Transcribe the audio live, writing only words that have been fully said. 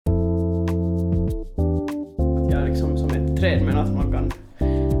träd men att man kan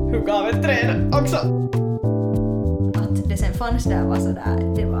hugga av ett träd också. Att det sen fanns där var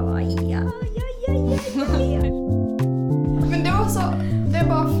sådär, det var bara ja. Men det var så, det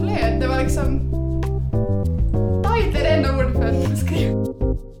bara flöt, det var liksom tajt är det enda ordet för att beskriva.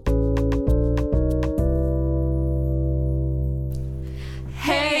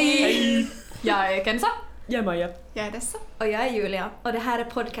 Hej! Jag är Kenza. Jag är Maja. Jag är Dessa. Och jag är Julia och det här är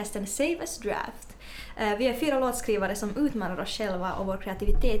podcasten Save Us Draft. Vi är 4 låtskrivare som utmanar oss själva och vår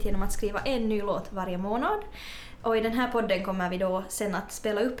kreativitet genom att skriva en ny låt varje månad. Och i den här podden kommer vi då sen att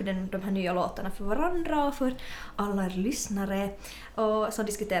spela upp de här nya låtarna för varandra och för alla lyssnare. Och så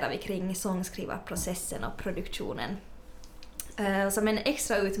diskuterar vi kring sångskrivarprocessen och produktionen. Som en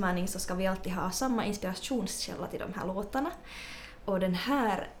extra utmaning så ska vi alltid ha samma inspirationskälla till de här låtarna. Och den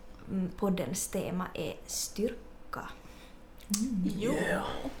här poddens tema är styrka. Yeah.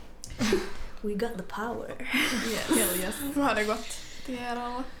 We got the power. Yes. Hur har det gått till er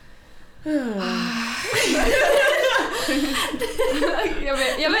alla?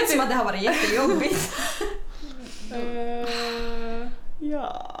 Jag vet som att det har varit jättejobbigt.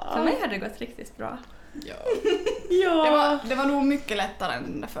 Ja. För mig har det gått riktigt bra. Ja. Det var nog mycket lättare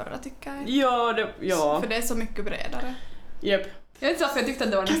än det förra tycker jag. Ja. För det är så mycket bredare. Japp. Jag vet inte varför jag tyckte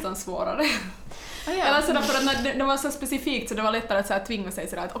att det var nästan svårare. Ah, ja. Eller sådär för att när det var så specifikt så det var lättare att så här tvinga sig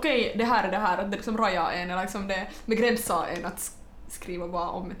sådär att okej, det här är det här, att det liksom raja en eller liksom det begränsar en att skriva bara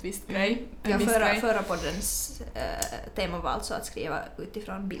om ett visst grej. Ja, förra poddens tema var alltså att skriva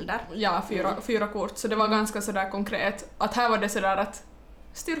utifrån bilder. Ja, fyra kort, så det var ganska sådär konkret. Att här var det sådär att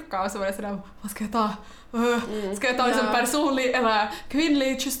styrka och så var det sådär, vad ska jag ta? Ska jag ta liksom personlig eller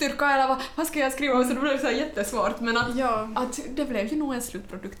kvinnlig styrka eller vad ska jag skriva? Så det blev så här jättesvårt, men att det blev ju nog en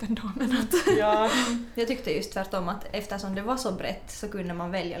slutprodukt ändå. Men att Ja. Jag tyckte just tvärtom att eftersom det var så brett så kunde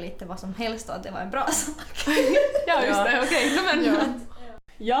man välja lite vad som helst och att det var en bra sak. ja, just det, okej. Men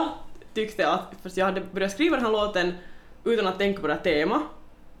Jag tyckte att först jag hade börjat skriva den här låten utan att tänka på det här tema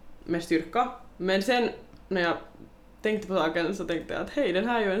med styrka, men sen när jag tänkte på saken så tänkte jag att hej, den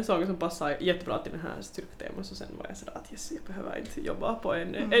här är ju en sång som passar jättebra till den här styrketeman, så sen var jag sådär att yes, jag behöver inte jobba på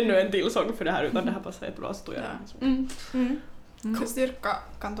ännu en till sång för det här utan det här passar jättebra, så tog jag den. För styrka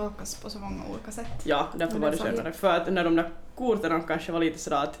kan tolkas på så många olika sätt. Ja, därför var det skönare, för att när de där korten kanske var lite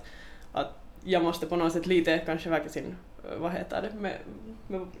sådär att jag måste på något sätt lite kanske verka sin, vad heter det, med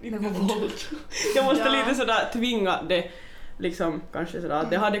våld. Jag måste lite sådär tvinga det liksom kanske sådär att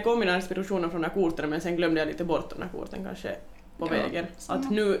det hade kommit den inspirationen från de här korten men sen glömde jag lite bort de här korten kanske på vägen.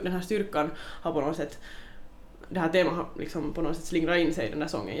 Att nu den här styrkan har på något sätt, det här temat har liksom på något sätt slingrat in sig i den där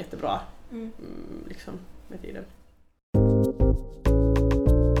sången jättebra liksom med tiden.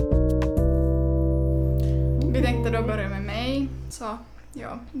 Vi tänkte då börja med mig, så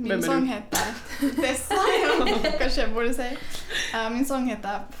ja, min sång heter Dessa, kanske jag borde säga. Min sång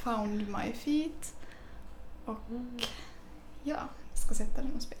heter Found My Feet och ja, jag ska sätta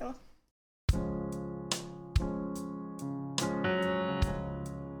den och spela.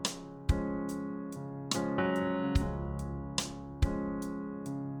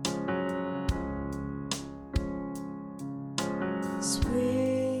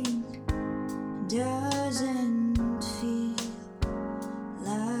 Spring doesn't feel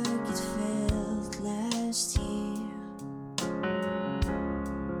like it felt last year.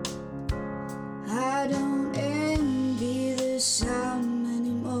 I don't envy the sun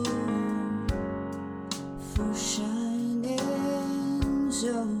anymore for shining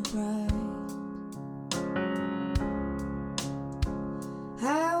so bright.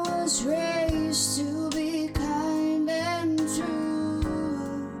 I was raised to be kind and true,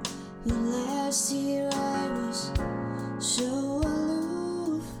 but last year I was so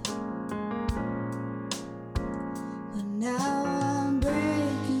aloof. But now I'm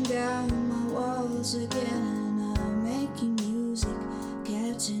breaking down my walls again. I'm making music,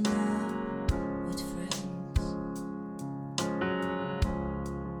 catching up with friends.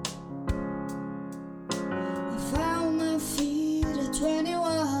 I found my feet at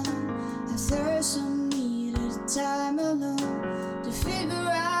 21 after some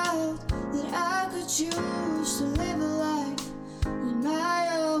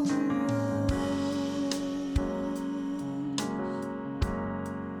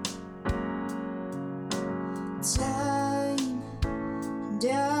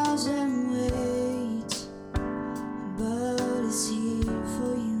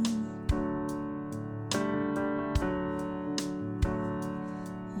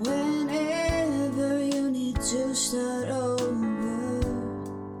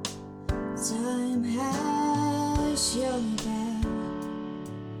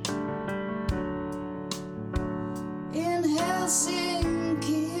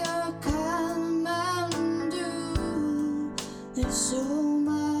Helsinki or Kathmandu. There's so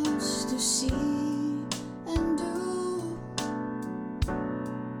much to see and do.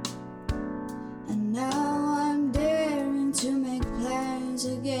 And now I'm daring to make plans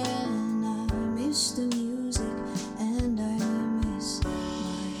again. I miss the music and I miss my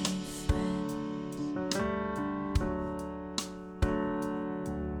friends.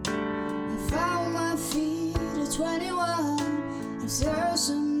 I found my feet at 21. I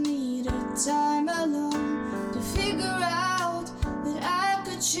seriously needed time alone to figure out that I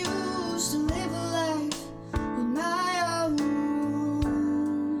could choose to live a life with my own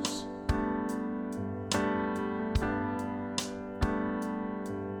rules.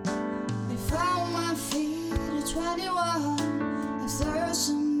 I found my feet at 21 after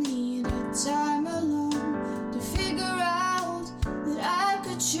some needed time alone to figure out that I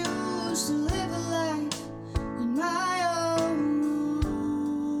could choose to live a life with my own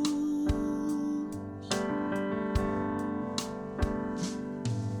rules.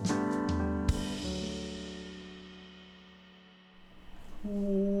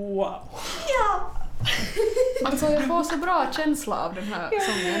 Wow. Ja! Alltså jag får så bra känsla av den här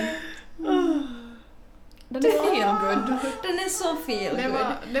sången. Den är feel good. Den är så feel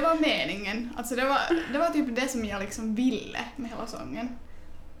good. Det var meningen. Alltså det var typ det som jag liksom ville med hela sången.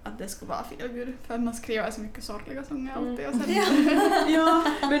 Att det skulle vara feel good. För att man skriver så mycket sorgliga sånger alltid. Och sen, Ja,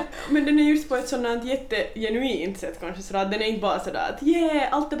 men den är just på ett sådant jättegenuint sätt kanske sådär. Den är inte bara sådär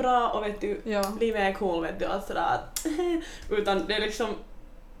att allt är bra och vet du, Ja. livet är cool vet du, allt sådär att utan det är liksom,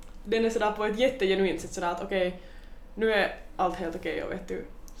 den är sådär på ett jättegenuint sätt sådär att okej, nu är allt helt okej och vet du,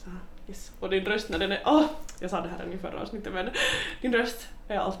 såhär, yes. Och din röst när den är, jag sa det här redan i förra avsnittet men din röst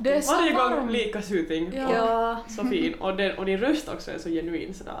är alltid, Det är så varje varm. gång lika soothing Ja. och Ja. så fin och din röst också är så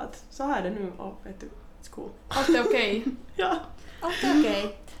genuin sådär att så här är det nu och vet du, it's cool. Allt är okej. Ja. Allt är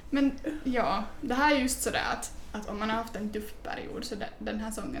okej. men ja, det här är just sådär att om man har haft en tuff period så den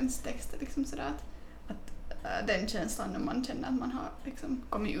här sångens text är liksom sådär att den känslan när man känner att man har liksom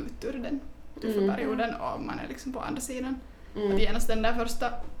kommit ut ur den tuffa perioden och man är liksom på andra sidan. Att genast den där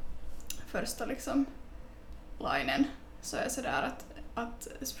första liksom linen så är sådär att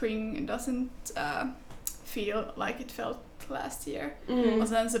spring doesn't feel like it felt last year. Och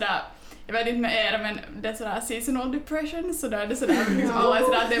sen sådär, jag vet inte med er men det är sådär seasonal depression så där är det sådär liksom alla är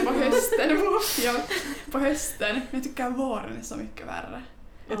sådär att det är på hösten. Ja, på hösten. Men jag tycker att våren är så mycket värre.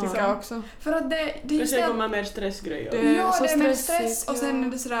 Jag tycker också. För att det är Det just sen det kommer mer stressgrejer. Det- ja, så det är mer stressigt, stress och sen är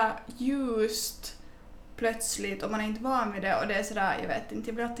det sådär ljust plötsligt och man är inte van vid det och det är sådär, jag vet inte,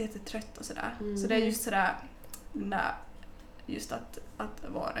 jag blir alltid jättetrött och sådär. Så det är just sådär, den där, just att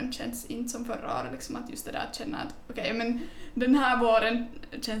våren känns inte som förra året, liksom att just det där att känna att okej, men den här våren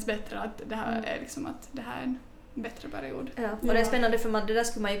känns bättre, att det här är liksom att det här är en bättre period. Ja, och det är spännande för det där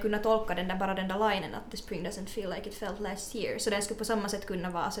skulle man ju kunna tolka den där linen att the spring doesn't feel like it felt last year. Så den skulle på samma sätt kunna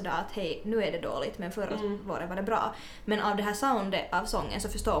vara sådär att hej, nu är det dåligt men förra våren var det bra. Men av det här soundet av sången så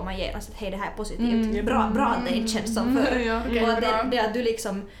förstår man genast att hej, det här är positivt. Bra att det inte känns som förr. Ja. Okej, Och att bra. det att du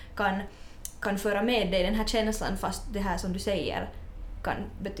liksom kan föra med dig den här känslan fast det här som du säger kan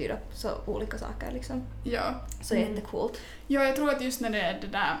betyda så olika saker liksom. Ja. Så jättecoolt. Ja, jag tror att just när det är det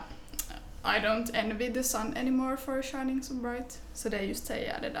där I don't envy the sun anymore for shining so bright. Så det är just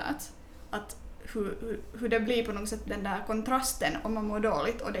säga det där att hur det blir på något sätt den där kontrasten om man mår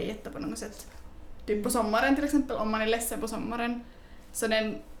dåligt och det är jätte på något sätt. Typ på sommaren till exempel, om man är ledsen på sommaren. Så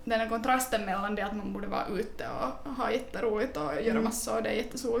den här kontrasten mellan det att man borde vara ute och ha jätteroligt och göra massor och det är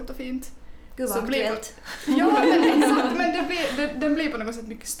jättesoligt och fint. Gud Så vad blir- aktuellt. Ja, men exakt, men den blir på något sätt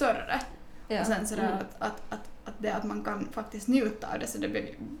mycket större. Ja. Och sen sådär att det att man kan faktiskt njuta av det så det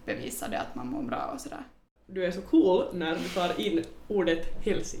bevisar det att man mår bra och sådär. Du är så cool när du tar in ordet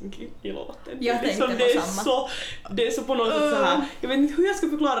Helsinki i låten. Jag Det är tänkte det är på samma. det är så på något sätt så här. Jag vet inte hur jag ska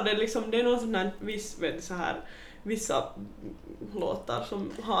förklara det liksom, det är någon sån här vissa låtar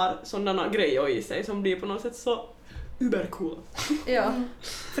som har sådana grejer i sig som blir på något sätt så ubercool. Ja,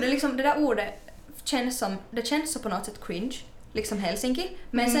 för det där ordet känns så på något sätt cringe, liksom Helsinki,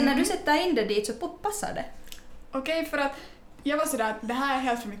 men sen när du sätter in det dit så passar det. Okej, för att jag var sådär att det här är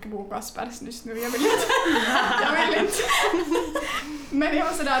helt för mycket Bo Kaspers just nu, jag vill inte. Men jag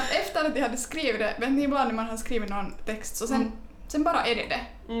var sådär att efter att jag hade skrivit det, vet ni ibland när man har skrivit någon text så sen bara är det.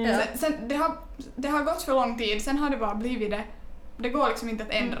 Ja. Sen det har gått för lång tid, sen har det bara blivit det. Det går liksom inte att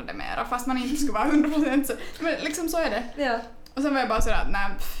ändra det mera, fast man inte skulle vara 100% så. Men liksom så är det. Ja. Och sen var jag bara sådär att nej,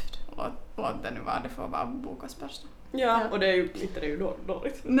 låt det nu vara, det får vara Bo Kaspers. Ja, och det är ju inte det är ju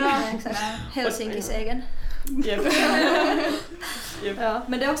dåligt. Nej, exakt. Helsinkis egen. Yep. Ja,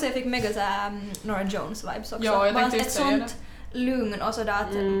 men det är också, jag fick mega såhär Norah Jones vibes också. Ja, jag Bara tänkte just ett säga sånt lugn och sådär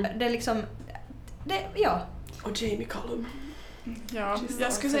att det är liksom, ja. Och Jamie Cullum. Ja,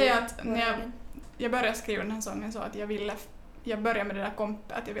 jag skulle säga att när jag började skriva den här sången så att jag började med det där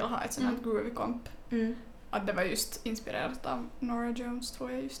kompet, att jag vill ha ett sånt här groovy komp. Att det var just inspirerat av Norah Jones,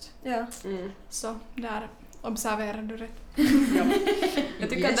 tror jag just. Ja. Så där observerade du rätt. Ja. Jag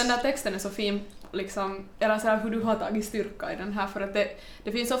tycker att den där texten är så fin, liksom, eller så här, hur du har tagit styrka i den här, för att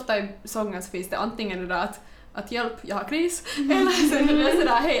det finns ofta i sången så finns det antingen det där att hjälp, jag har kris, eller sen är det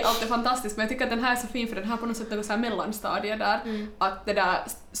sådär hej, allt är fantastiskt, men jag tycker att den här är så fin för den här på något sätt något så här mellanstadie där, att det där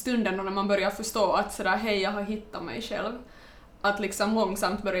stunden när man börjar förstå att sådär hej, jag har hittat mig själv, att liksom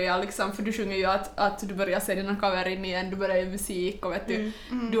långsamt börja liksom, för du sjunger ju att du börjar se dina cover in igen, du börjar ju musik och vet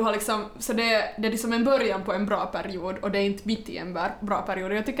du har liksom, så det är liksom en början på en bra period och det är inte mitt i en bra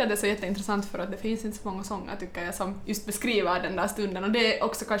period och jag tycker att det är så jätteintressant för att det finns inte så många sånger tycker jag som just beskriver den där stunden och det är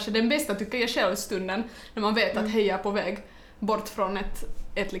också kanske den bästa tycker jag själv stunden när man vet att hej, jag är på väg bort från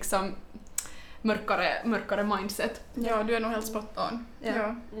ett liksom mörkare mindset. Ja, du är nog helt spot on.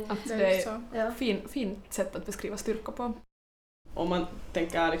 Ja. Att det är fint sätt att beskriva styrka på. Om man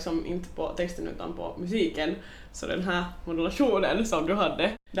tänker liksom inte på texten utan på musiken, så den här modulationen som du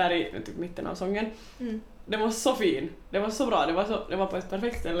hade där i typ mitten av sången, det var så fin, det var så bra, det var på ett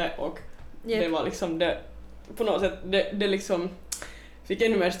perfekt ställe och det var liksom det, på något sätt, det liksom fick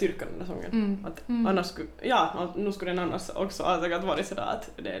ännu mer styrka den där sången. Annars skulle, nu skulle den annars också att vara sådär att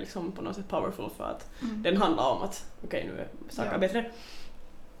det är liksom på något sätt powerful för att den handlar om att okej, nu är saker bättre.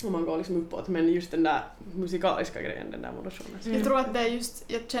 Om man går liksom uppåt, men just den där musikaliska grejen, den där modulationen. Jag tror att det är just,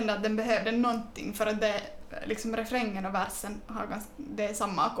 jag kände att den behövde någonting för att det liksom refrängen och versen har det är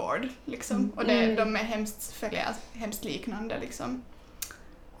samma ackord liksom och de är hemskt liknande liksom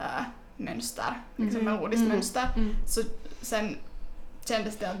mönster, liksom melodiskt mönster. Så sen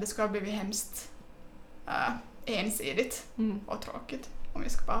kändes det att det skulle ha blivit hemskt ensidigt och tråkigt om vi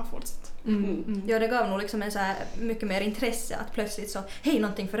ska bara fortsätta. Ja, det gav nog liksom en så här mycket mer intresse att plötsligt så hej,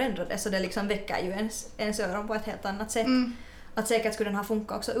 någonting förändrades så det liksom väcker ju ens öron på ett helt annat sätt. Att säkert skulle den ha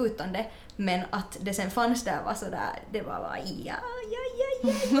funkat också utan det, men att det sen fanns där var så där, det var bara ja.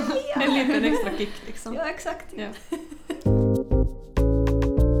 En liten extra kick liksom. Ja, exakt. Ja.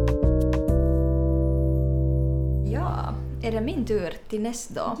 Ja, är det min tur till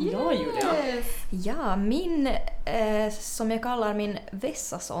nästa då? Ja, Julia. Ja, min, som jag kallar min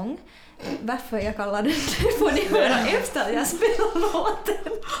vässasång. Varför jag kallar den det får ni höra efter att jag spelar låten.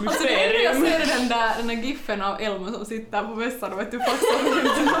 Alltså jag ser den där giffen av Elmo som sitter på vässan och vet du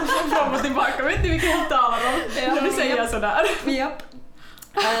passar fram och tillbaka. Vet du vilken jag talar om? När du säger sådär. Japp.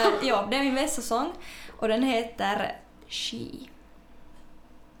 Ja, det är min vässasång och den heter She.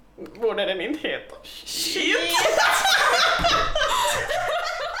 Borde den inte heta Shit?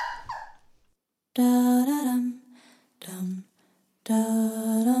 Da-da-dum, dum,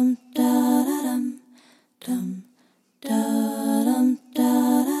 da-dum, da-da-dum, dum, da-dum,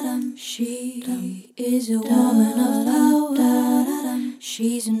 da-da-dum. She is a woman of power.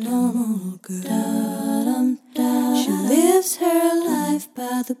 She's a normal girl. She lives her life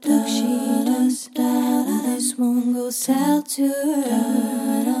by the book she does. And this one goes out to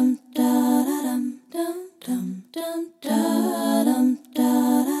her. Dum, da-da-dum, dum, dum, dum, da-dum,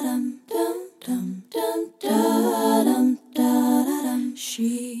 da-da-dum, dum, dum, dum, da-dum, da-da-dum.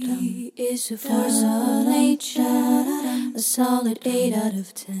 She is a force of nature, a solid 8 out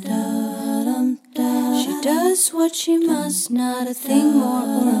of 10. She does what she must, not a thing more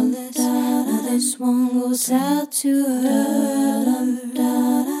or less. Now this one goes out to her. Dum,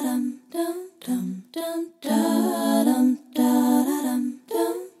 dum, dum, dum, dum, dum, dum,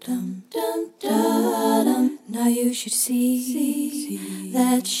 dum, dum. Now you should see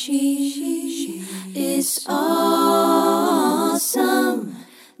that she is awesome,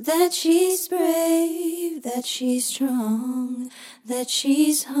 that she's brave, that she's strong, that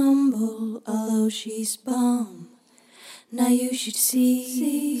she's humble, although she's bomb. Now you should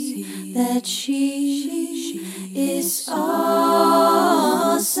see that she is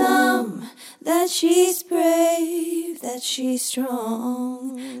awesome, that she's brave, that she's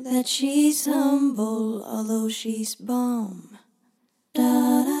strong, that she's humble, although she's bomb.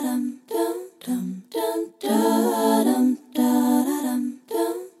 Da-da-dum, dum, dum, dum, da-dum, da-da-dum,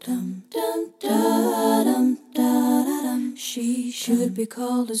 dum, dum, dum, da-dum, da-da-dum. She should be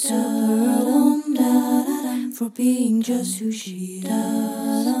called a superwoman for being just who she is.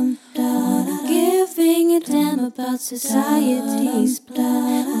 Giving a damn about society's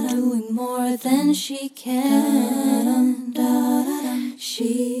plan, doing more than she can.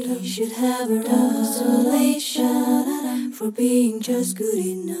 She should have her own consolation for being just good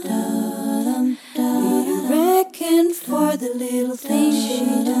enough. We thanking for the little things she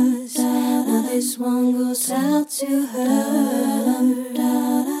does. Now this one goes out to her.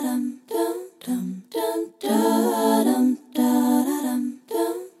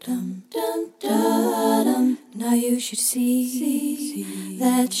 Now you should see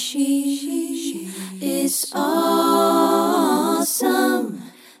that she is awesome,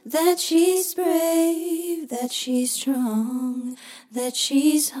 that she's brave, that she's strong, that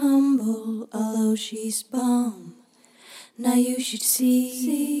she's humble, although she's bomb. Now you should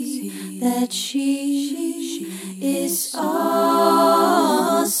see that she is awesome,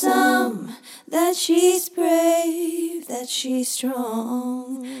 that she's brave, that she's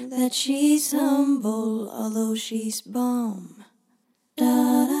strong, that she's humble, although she's bomb. Da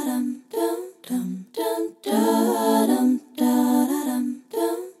da dum dum dum dum da dum da da dum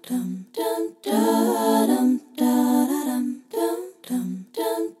dum dum dum da dum da da dum dum dum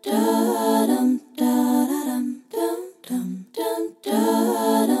dum da dum da da dum dum dum dum da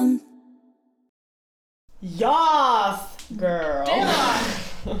dum. Yes, girl! Det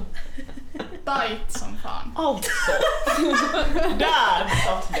var tight som fan. Alltså! Där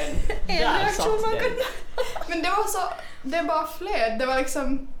satt den! Där satt den! Men det var så, det bara flöt, det var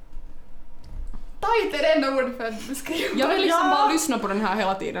liksom tight är det enda ordet för att beskriva. Jag vill liksom bara lyssna på den här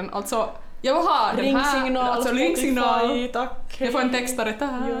hela tiden. Alltså, jag vill ha den här... Ringsignal, alltså ringsignal. Spotify, tack. Jag får en textare.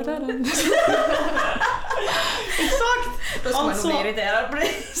 Exakt! Då ska man nog bli irriterad på det.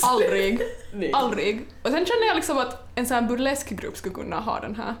 Aldrig. Nej. Aldrig. Och sen känner jag liksom att en sån här burleskgrupp skulle kunna ha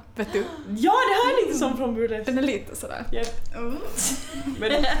den här. Vet du? Ja, det här är lite som från Burlesque. Den är lite sådär. Yep. Men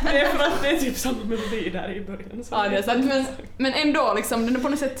det är för att det är typ samma melodi där i början. Så Ja, det är sant. Men ändå liksom, den är på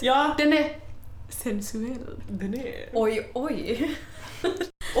något sätt... ja, Den är sensuell. den är... Oj.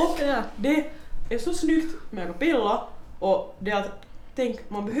 Och det är så snyggt med a cappella och det är att tänk,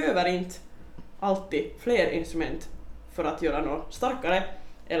 man behöver inte alltid fler instrument för att göra något starkare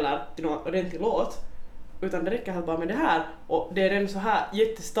eller till någon ordentlig låt, utan det räcker helt bara med det här och det är redan så här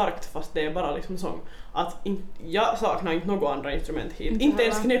jättestarkt fast det är bara liksom sång att jag saknar inte något andra instrument hit, inte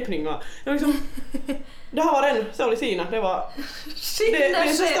ens knäppningar. Jag liksom, det här var den, så oli siinä, det var det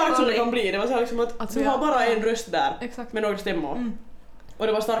är så starkt som det kan bli, det var så här liksom att Alltså, du har bara en röst där Exakt. med några stämmor. Och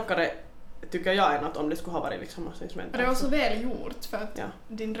det var starkare tycker jag än att om det skulle ha varit liksom massa instrument. Och det var så väl gjort för att Ja.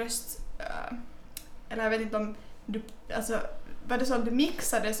 din röst, eller jag vet inte om du, alltså var det så att du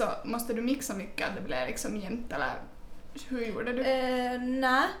mixade så måste du mixa mycket att det blev liksom jämnt eller hur gjorde du?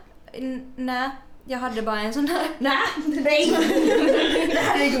 Nej, jag hade bara en sån här... Nej!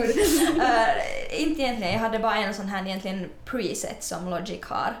 Herregud. Inte egentligen, jag hade bara en sån här egentligen preset som Logic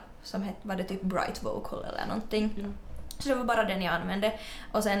har. Som var det typ Bright Vocal eller någonting. Mm. Så det var bara den jag använde.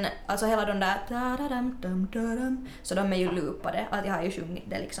 Och sen, alltså hela de där da-da-dam-dam-dam, så de är ju loopade. Att jag har ju sjungit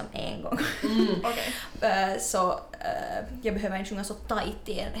det liksom en gång. Okej. Så jag behöver inte sjunga så tight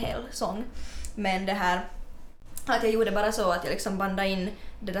i en hel sång. Men det här, att jag gjorde bara så att jag liksom bandade in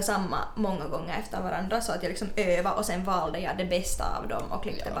det där samma många gånger efter varandra så att jag liksom övade och sen valde jag det bästa av dem och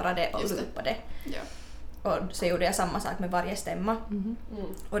klippte bara det och just det. loopade. Ja. Och så gjorde jag samma sak med varje stämma.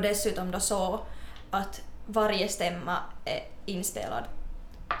 Och dessutom då så att varje stämma är inspelad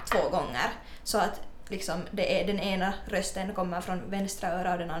 2 gånger så att liksom det är, den ena rösten kommer från vänstra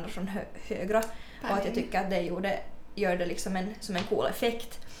öra och den andra från högra. Och att jag tycker att det gör det liksom som en cool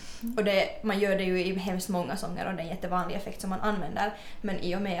effekt. Och man gör det ju i hemskt många sånger och det är en jättevanlig effekt som man använder. Men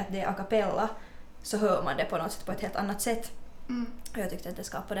i och med att det är a cappella så hör man det på något sätt på ett helt annat sätt. Och jag tyckte att det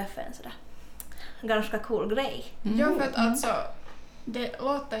skapade därför en sådär ganska cool grej. Ja, för att alltså det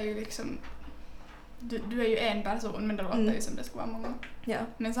låter ju liksom du är ju en person men det låter ju som det ska vara många. Ja.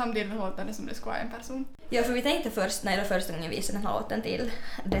 Men samtidigt låter det som det ska vara en person. Ja, för vi tänkte först, när det första gången vi visade den här låten till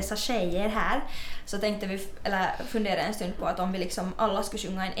dessa tjejer här, så tänkte vi, eller funderade en stund på att om vi liksom alla skulle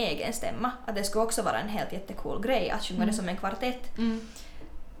sjunga en egen stämma, att det skulle också vara en helt jättecool grej att sjunga det som en kvartett.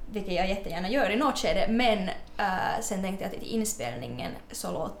 Vilket jag jättegärna gör i något skede, men sen tänkte jag att i inspelningen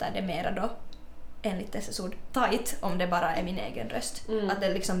så låter det mera då enligt dessa ord tight om det bara är min egen röst. Att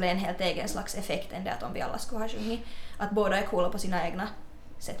det liksom blir en helt egen slags effekt än det att om vi alla skulle ha sjungit. Att båda är coola på sina egna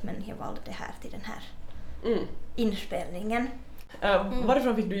sätt, men jag valde det här till den här inspelningen.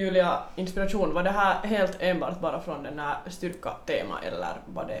 Varifrån fick du, Julia, inspiration? Var det här helt enbart bara från den här styrka-tema eller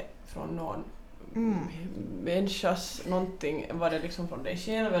var det från någon människas någonting? Var det liksom från dig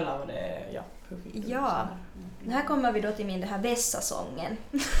själv eller var det, ja, hur fick du Ja, här kommer vi då till min det här Vessa-sången.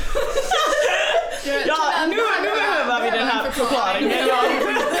 Ja, nu behöver vi den här förklaringen. Jag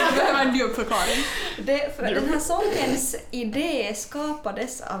behöver en djup förklaring. Den här sångens idé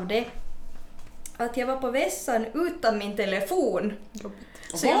skapades av det att jag var på vässan utan min telefon.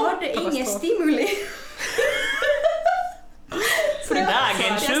 Så jag hade ingen stimuli.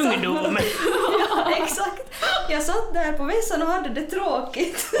 Dagens ungdom. Ja, exakt. Jag satt där på vässan och hade det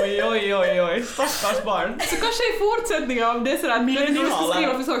tråkigt. Oj, stackars barn. Så kanske i fortsättningen av det sådär att du ska Millennialer.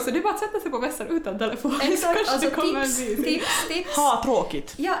 skriva förslag så det är bara att sätta sig på vässan utan telefon. Exakt, Kanske alltså det kommer en bit. tips. Ha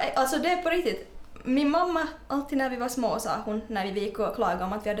tråkigt. Ja, alltså det är på riktigt. Min mamma, alltid när vi var små, sa hon, när vi gick och klagade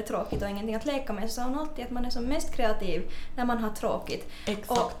om att vi hade tråkigt och ingenting att leka med, så sa hon alltid att man är som mest kreativ när man har tråkigt. Exakt.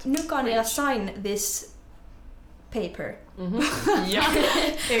 Och nu kan jag sign this paper. Ja.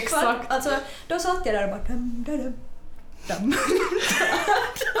 Exakt. Alltså, då satt jag där och bara dum.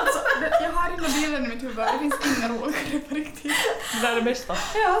 Alltså, jag har inga bilder i mitt huvud, det finns inga roligare på riktigt. Det där är det bästa.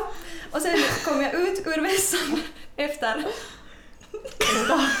 Ja, och sen kom jag ut ur vässan efter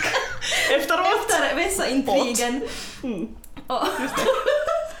vässa-intrigen. Och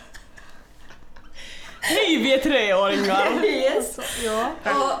Hej, vi är 3-åringar. yes.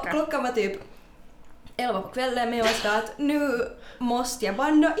 Och klockan var typ 11 på kvällen, men jag var sådär att nu måste jag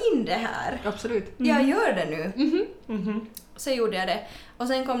banda in det här. Absolut. Jag gör det nu. Mhm. Så gjorde jag det. Och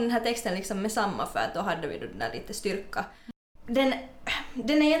sen kom den här texten liksom med samma, för att då hade vi den där lite styrka.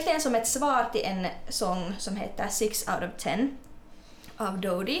 Den är egentligen som ett svar till en sång som heter 6 out of 10 av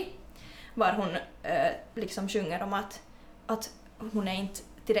Dodie, var hon liksom sjunger om att hon är inte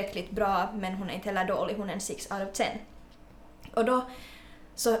tillräckligt bra, men hon är inte heller dålig, hon är en 6 out of 10. Och då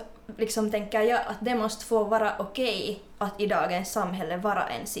så liksom tänker jag att det måste få vara okej att i dagens samhälle vara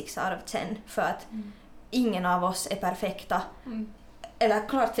en 6 out of 10, för att ingen av oss är perfekta. Eller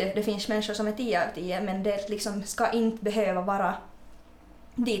klart det finns människor som är 10 av 10, men det liksom ska inte behöva vara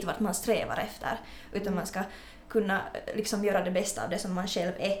dit vart man strävar efter, utan man ska kunna liksom göra det bästa av det som man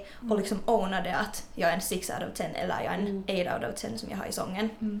själv är och liksom owna det att jag är en 6 out of 10 eller jag är en 8 out of 10 som jag har i sången.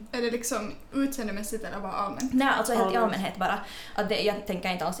 Är det liksom utseendemässigt eller bara allmänt? Nej, alltså helt i allmänhet bara. Att det, jag tänker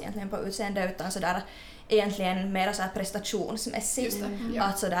inte alls egentligen på utseende, utan sådär egentligen mer så här prestationsmässigt. Just det, ja.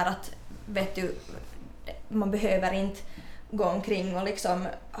 Att sådär att, vet du, man behöver inte gå omkring och liksom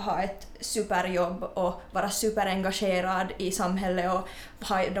ha ett superjobb och vara superengagerad i samhället och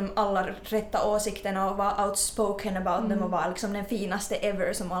ha de alla rätta åsikterna och vara outspoken about dem och vara liksom den finaste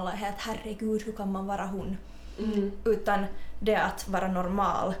ever som alla är helt herregud, hur kan man vara hon? Utan det att vara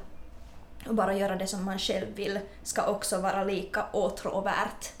normal och bara göra det som man själv vill ska också vara lika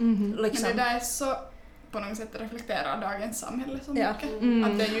åtråvärt. Men Liksom. det där är så på något sätt reflekterar dagens samhälle så Ja.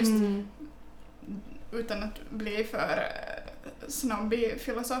 mycket. Att det är just, utan att bli för snobbig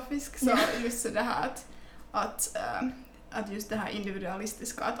filosofisk, så just det här att just det här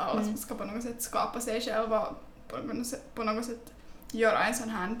individualistiska, att alla ska på något sätt skapa sig själva och på något sätt göra en sån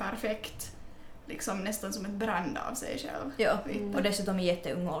här perfekt, liksom nästan som ett brand av sig själv. Ja, och dessutom i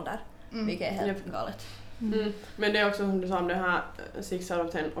jätteung ålder, vilket är helt galet. Men det är också som du sa om det här 6 out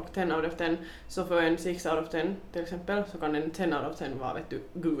of 10 och 10 out of 10, så för en 6 out of 10 till exempel så kan en 10 out of 10 vara, vet du,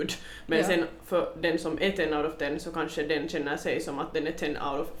 good. Men sen för den som är 10 out of 10 så kanske den känner sig som att den är 10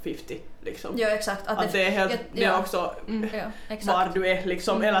 out of 50 liksom. Ja, exakt. Att det är helt, det är också exakt. var du är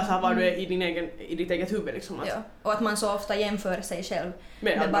liksom, eller så här, var du är i ditt eget huvud liksom. Att, och att man så ofta jämför sig själv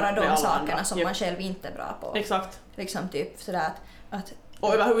med andra, bara de med sakerna andra. som man själv inte är bra på. Exakt. Liksom typ sådär att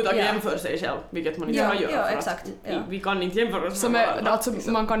Och överhuvudtaget jämför sig själv, vilket man inte ska göra. Ja, för exakt. att vi kan inte jämföra oss Som med är, varandra. alltså,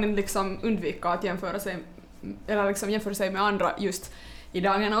 liksom. man kan inte liksom undvika att jämföra sig, eller liksom jämföra sig med andra just i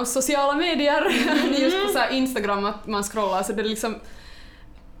dagarna och sociala medier. Just på så här Instagram, att man scrollar, så det är liksom,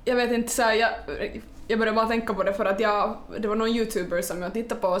 jag vet inte, så här, jag började bara tänka på det för att det var någon YouTuber som jag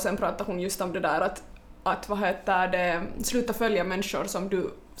tittade på och sen pratade hon just om det där att vad heter det, sluta följa människor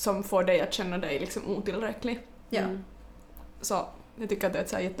som får dig att känna dig liksom otillräcklig. ja. Så jag tycker att det är ett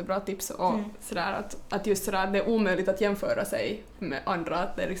så här jättebra tips och sådär att just sådär det är omöjligt att jämföra sig med andra,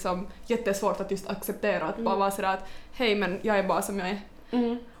 att det är liksom jättesvårt att just acceptera att bara vara sådär att hej, men jag är bara som jag är.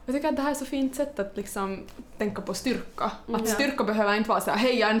 Jag tycker att det här är så fint sätt att liksom tänka på styrka. Att styrka behöver inte vara såhär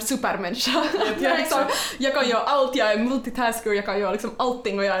hej, jag är en supermänniska. Jag kan göra allt, jag är multitasker, jag kan göra liksom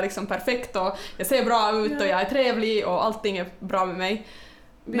allting och jag är liksom perfekt och jag ser bra ut och jag är trevlig och allting är bra med mig.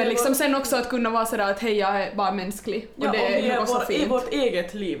 Men liksom sen också att kunna vara sådär att hej, jag är bara mänsklig. Och Ja, det och vi är något så är fint. vårt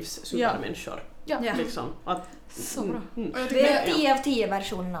eget livs supermänniskor. Ja. Liksom. Att, Så bra. Och jag Vi tycker är 10 av 10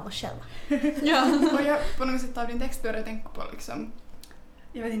 versionen av oss själva. Ja. och jag på något sätt av din text började tänka på liksom,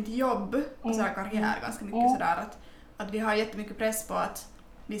 jag vet inte, jobb och så här karriär ganska mycket sådär att vi har jättemycket press på att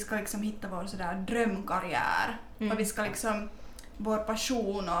vi ska liksom hitta vår sådär drömkarriär och vi ska liksom vår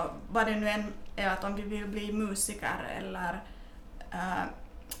passion och vad det nu än är, att om vi vill bli musiker eller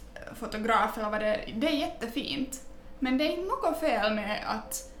fotograf eller vad det är jättefint, men det är inte något fel med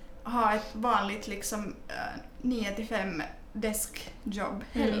att ha ett vanligt liksom 9-5 deskjobb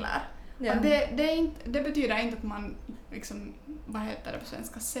heller. Ja. Det betyder inte att man liksom, vad heter det på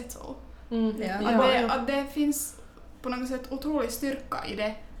svenska, settle. Ja. Att det finns på något sätt otrolig styrka i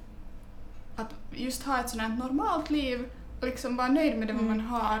det. Att just ha ett sådant normalt liv och liksom vara nöjd med det vad man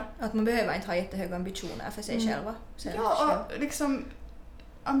har. Att man behöver inte ha jättehöga ambitioner för sig själva. Ja, och liksom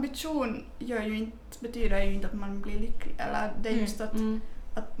ambition betyder ju inte att man blir lycklig. Eller det är just att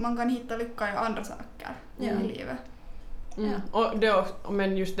man kan hitta lycka i andra saker i livet. Ja. Och det också,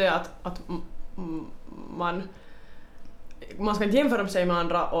 men just det att man ska inte jämföra sig med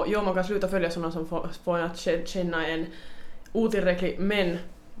andra och man kan sluta följa sådana som får en att känna en otillräcklig, men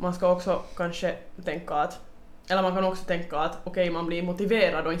man ska också kanske tänka man kan också tänka att man blir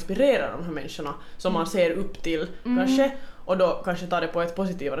motiverad och inspirerad av de här människorna som man ser upp till kanske, och då kanske ta det på ett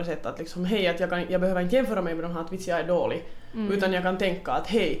positivare sätt att liksom att jag behöver inte jämföra mig med de här att jag är dålig, utan jag kan tänka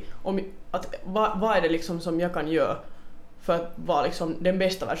att vad är det liksom som jag kan göra för att vara liksom den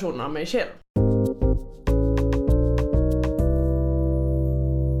bästa versionen av mig själv.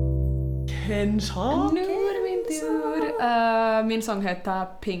 Nu är det min tur. Min sång heter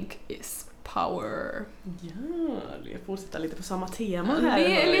Pink is Power. Ja, jag fortsätter lite på samma tema här.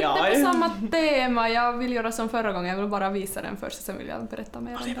 Vi är lite på samma tema. Jag vill göra som förra gången. Jag vill bara visa den först, sen vill jag berätta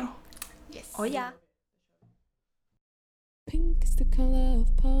mer om den. Yes. Oh, ja. Pink is the color of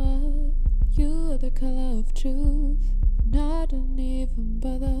power. You are the color of truth. And I don't even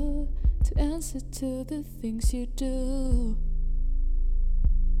bother to answer to the things you do.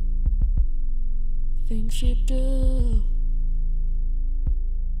 Things you do.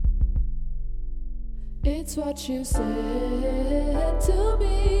 It's what you said to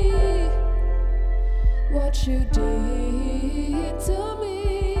me, what you did to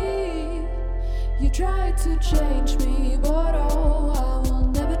me. You tried to change me, but I will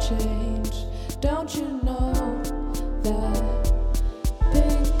never change. Don't you know that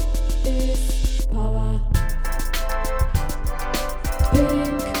pink is power?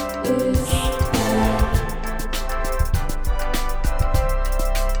 Pink is power.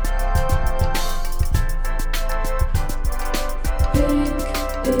 Pink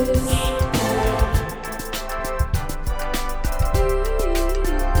is power.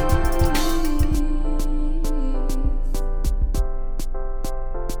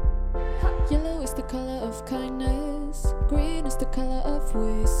 Yellow is the color of kindness, green is the color of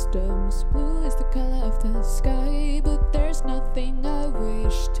wisdom, blue is the color of the sky, but there's nothing I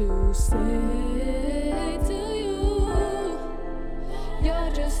wish to say to you.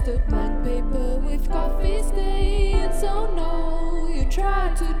 You're just a blank paper with coffee stains. Oh no, you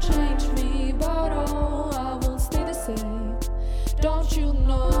tried to change me, but I won't stay the same. Don't you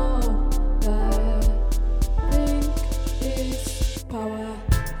know that pink is power?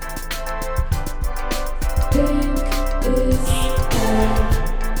 Pink is power.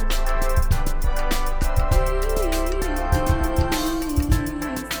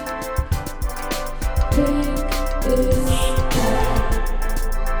 Pink is power.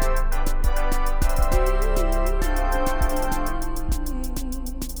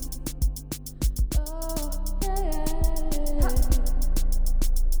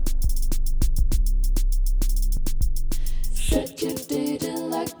 Said you didn't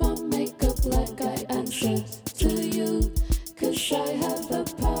like my makeup, like I answered to you, 'cause I have the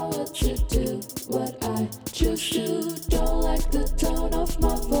power to do what I choose to. Don't like the tone of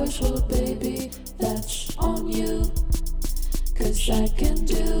my voice, well baby, that's on you, 'cause I can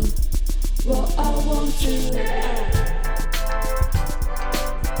do what I want to.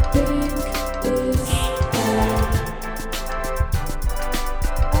 Pink is power.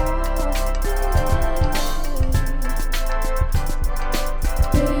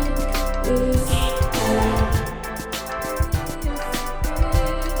 Pink is power.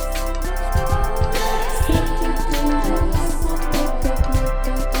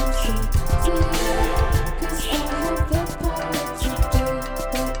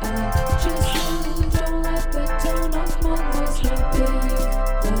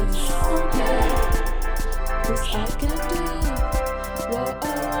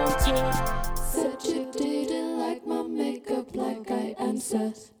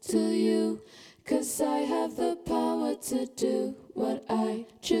 To you, 'cause I have the power to do what I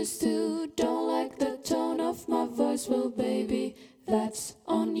choose to. Don't like the tone of my voice, well baby, that's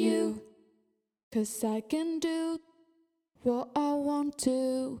on you, 'cause I can do what I want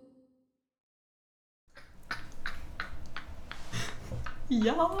to.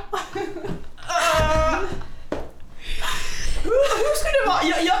 Ja. Hur ska det vara?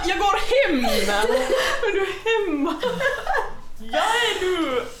 Jag går hem. Men du är hemma. Jag är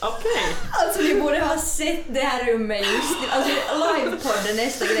nu... Okej. Alltså ni borde ha sett det här rummet just nu. Alltså livepodden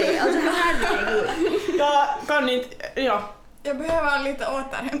nästa grej. Alltså herregud. Jag kan inte... Ja, Jag behöver lite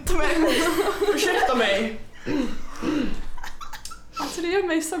återhämta mig. ursäkta mig. Alltså det gör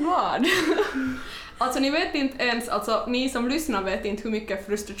mig så glad. Alltså ni vet inte ens, alltså ni som lyssnar vet inte hur mycket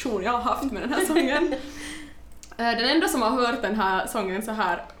frustration jag har haft med den här sången. Den enda som har hört den här sången så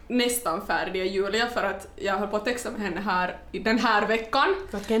här nästan färdig är Julia för att jag höll på att texta med henne här i den här veckan.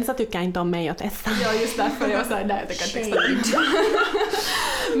 För att Kensa tycker inte om mig och Tessa. Ja, just därför jag sa nej, jag kan texta.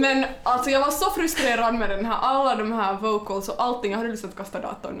 Men alltså jag var så frustrerad med den här, alla de här vocals och allting. Jag hade lust att kasta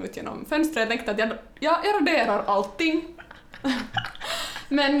datorn ut genom fönstret. Jag tänkte att jag eroderar allting.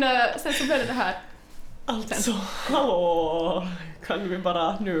 Men sen så blev det här. Alltså, hallå! Kan vi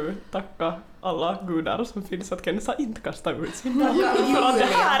bara nu tacka alla gudar som finns att Kensa inte kastar ut sin dator. För att det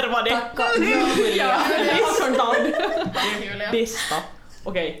här var det Tacka Julia. bästa.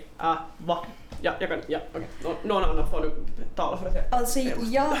 Okej, va? Ja, jag kan, ja, okej. Någon annan får du tala för att jag Alltså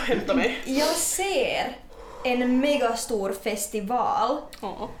hämtar mig. jag ser en megastor festival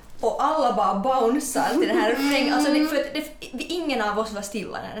Ja. och alla bara bouncear till den här refrängen. Alltså ingen av oss var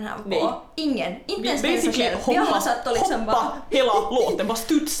stilla när den här var på. Nej. Ingen. Inte ens Vi Kensa själv. Vi alla satt och liksom bara... hoppa hela låten, bara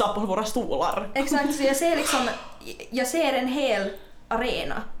studsa på våra stolar. Exakt, så jag ser en hel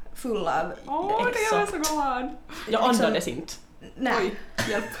arena full av... Det gör mig så glad. Jag andades inte. Nej, Oj,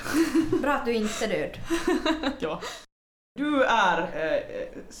 hjälp. bra att du inte är död. Ja. Du är,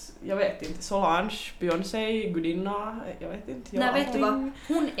 jag vet inte, Solange, Beyoncé, gudinna, jag vet inte. Nej, vet du vad?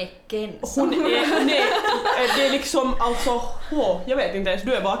 Hon är Kensa. Hon är, nej, det är liksom alltså, jag vet inte ens,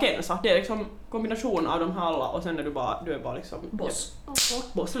 du är bara Kensa. Det är liksom kombination av de här alla och sen är du är bara liksom... Boss.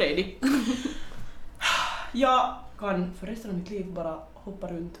 Boss lady. Jag kan för resten av mitt liv bara hoppa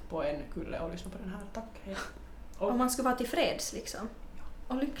runt på en kulle och lyssna på den här. Tack, hej. Om man ska vara tillfreds liksom.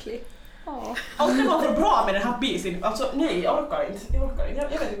 Och lycklig. Allt det var för bra med den här bisen. Alltså nej, jag orkar inte. Jag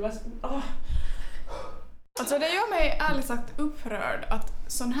vet inte vad jag... Alltså det gör mig ärligt sagt upprörd att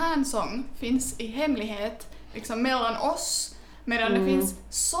sån här sång finns i hemlighet liksom mellan oss medan det finns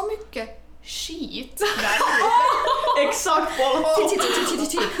så mycket skit där. Exakt, Paul. Vad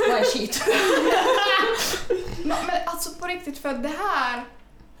är skit? Men alltså på riktigt för att det här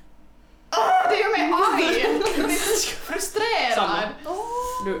det gör mig arg. Jag blir frustrerad. Samma.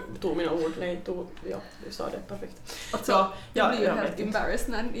 Du tog mina ord, du sa det perfekt. Alltså, jag blir ju vet helt inte. embarrassed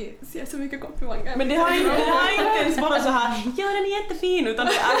när ni ser så mycket komplimanger. Men det har inte ens bara så här, ja den är jättefin, utan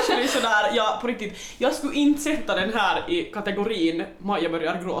det är actually sådär, ja på riktigt, jag skulle inte sätta den här i kategorin Maja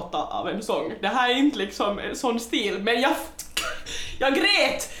börjar gråta av en sång. Det här är inte liksom en sån stil, men jag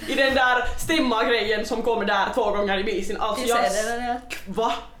grät i den där stämma-grejen som kommer där 2 gånger i bisen. Alltså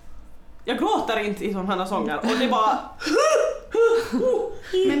va? Jag gråter inte i sådana sånger och det är bara...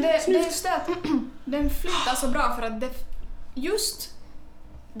 Men det är just det att den flyttar så bra för att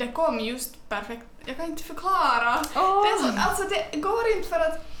det kom just perfekt. Jag kan inte förklara. Det är så, alltså det går inte för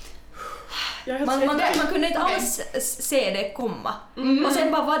att... Man kunde inte alls se det komma. Och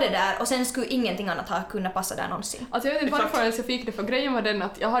sen bara var det där och sen skulle ingenting annat ha kunnat passa där någonsin. Alltså jag vet inte varför jag fick det, för grejen var den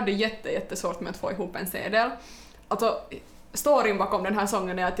att jag hade jättesvårt med att få ihop en CD. Alltså storyn bakom den här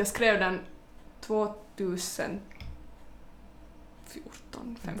sången är att jag skrev den 2014,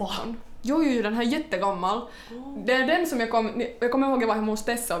 15. Jo, den här är jättegammal. Det är den som jag kommer ihåg jag var hemma hos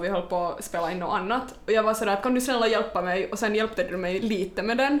Tessa och vi höll på att spela in något annat. Och jag var sådär, kan du snälla hjälpa mig? Och sen hjälpte du mig lite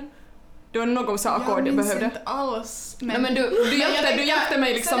med den. Det var någon så ackord jag behövde. Jag minns inte alls. Men du hjälpte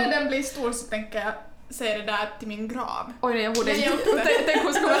mig liksom... Sen när den blir stor så tänker jag säga det där till min grav. Oj nej, jag borde inte. Tänk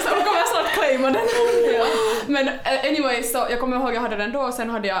hon kommer snart claima den. Men anyway, så jag kommer ihåg jag hade den då och sen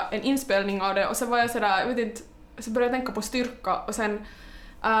hade jag en inspelning av det och sen var jag sådär, jag vet inte, så började jag tänka på styrka och sen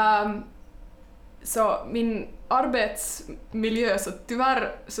så min arbetsmiljö så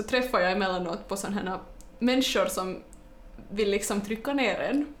tyvärr så träffar jag emellanåt på sådana här människor som vill liksom trycka ner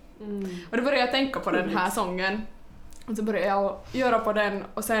en. Och då började jag tänka på den här sången och så började jag göra på den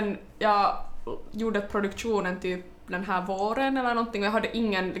och sen jag gjorde produktionen typ den här våren eller någonting och jag hade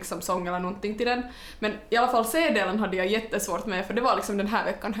ingen liksom sång eller någonting till den. Men i alla fall CD-delen hade jag jättesvårt med för det var liksom den här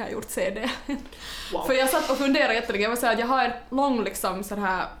veckan har jag gjort CD. Wow. För jag satt och funderade jättelänge. Jag var såhär att jag har en lång liksom så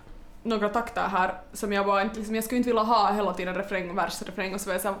här några takter här som jag bara inte liksom, jag skulle inte vilja ha hela tiden refräng, vers, refräng och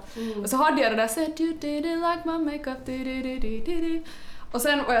så vidare. Och så hade jag det där said you didn't like my makeup och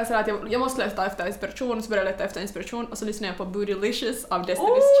sen var jag så att jag måste leta efter inspiration, så började jag leta efter inspiration och så lyssnade jag på Bootylicious av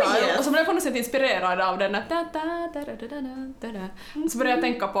Destiny's Child yes. och så blev jag på något sätt inspirerad av den så började jag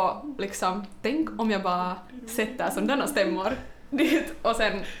tänka på liksom, tänk om jag bara sätter som denna stämmor dit och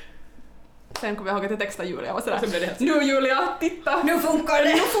sen Sen kom jag ihåg att jag textade Julia och var sådär, Och så blev det helt nu Julia, titta! Nu funkar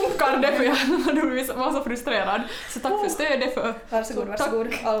det! Nu funkar det, för jag var så frustrerad. Så tack för stödet för... Varsågod,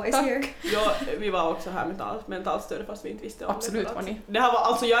 Tack. always Tack. here. Ja, vi var också här med mentalt stöd fast vi inte visste om Absolut det. var ni. Det här var,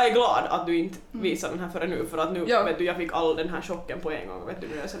 alltså jag är glad att du inte visade den här förrän nu för att nu Ja. vet du, jag fick all den här chocken på en gång, vet du,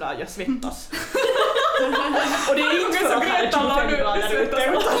 nu är jag sådär, jag svettas. Och det är inte för att här är 25 grader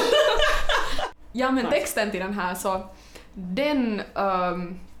ute. Ja, men Nice. texten till den här så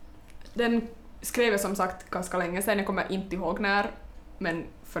den skrev jag som sagt ganska länge sedan, jag kommer inte ihåg när, men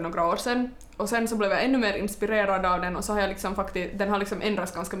för några år sedan. Och sen så blev jag ännu mer inspirerad av den och så har jag liksom faktiskt, den har liksom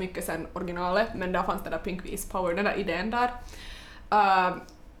ändrats ganska mycket sen originalet, men där fanns det där Pink is Power, den där idén där.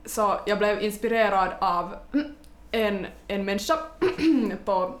 Så jag blev inspirerad av en människa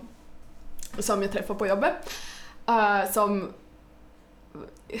som jag träffade på jobbet, som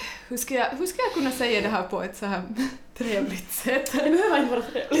hur ska jag kunna säga det här på ett så här trevligt sätt? Det behöver inte vara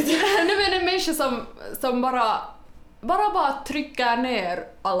trevligt. Nu är det en människa som bara trycker ner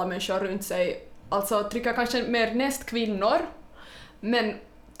alla människor runt sig. Alltså trycker kanske mer näst kvinnor, men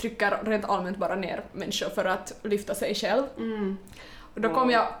trycker rent allmänt bara ner människor för att lyfta sig själv. Och då kom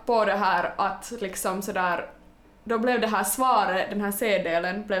jag på det här att liksom sådär, då blev det här svaret, den här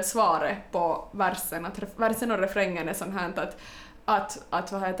C-delen blev svaret på versen, att versen och refrängen är sånt här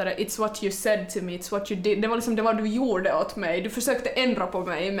att vad heter det, it's what you said to me, it's what you did. Det var liksom det vad du gjorde åt mig. Du försökte ändra på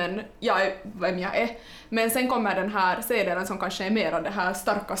mig, men jag är vem jag är. Men sen kommer den här C-delen som kanske är mer av det här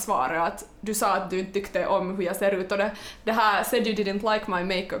starka svaret, att du sa att du inte tyckte om hur jag ser ut, och det här said you didn't like my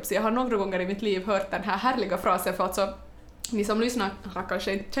makeup. Så jag har några gånger i mitt liv hört den här härliga frasen, för alltså ni som lyssnar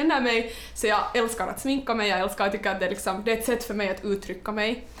kanske inte känner mig, så jag älskar att sminka mig, jag älskar att tycka att det är ett sätt för mig att uttrycka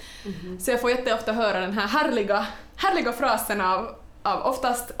mig. Så jag får jätteofta höra den här härliga frasen av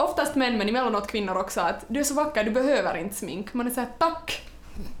oftast män, men emellanåt kvinnor också, att du är så vacker, du behöver inte smink. Man är såhär, tack!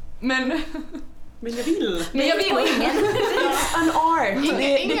 Men jag vill. Men jag vill. An art.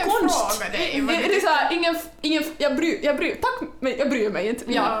 Det är konst. Fråga Det är såhär, jag bryr mig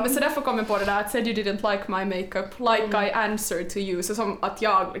inte. Ja, men så därför kom jag på det där att said you didn't like my makeup, like I answered to you, så som att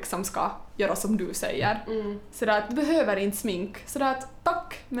jag liksom ska göra som du säger. Så där att du behöver inte smink. Så där att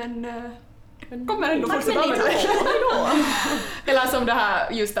tack, men kommer ändå fortsätta med det. Eller som det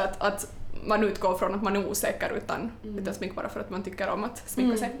här just att man utgår från att man är osäker utan smink bara för att man tycker om att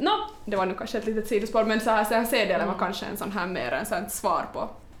sminka sig. Det var nu kanske ett litet sidospår, men så här C-delen var kanske en sån här mer en sån svar på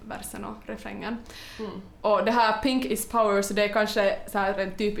versen och refrängen. Och det här Pink is Power, så det är kanske så här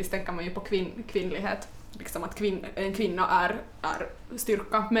rent typiskt, tänker man ju på kvinnlighet. Liksom att en kvinna är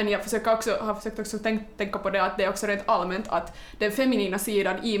styrka, men jag har försökt också tänka på det, att det är också rent allmänt att den feminina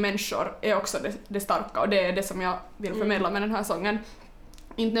sidan i människor är också det starka, och det är det som jag vill förmedla med den här sången.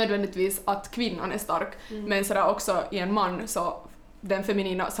 Inte nödvändigtvis att kvinnan är stark, men sådär också i en man, så den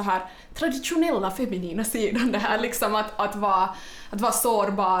feminina, så här traditionella feminina sidan, det här liksom att vara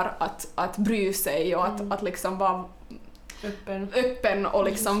sårbar, att bry sig och att liksom vara öppen och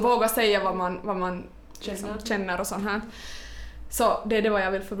liksom våga säga vad man liksom känner och sånt här. Så det är det vad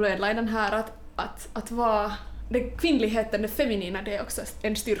jag vill förmedla i den här, att vara det kvinnligheten, det feminina, det är också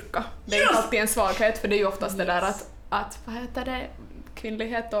en styrka. Det är inte alltid en svaghet, för det är ju oftast det där att vad heter det,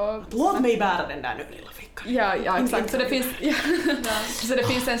 kvinnlighet och... Låt mig bära den där nu, lilla flickan. Ja, exakt. Så det finns, så det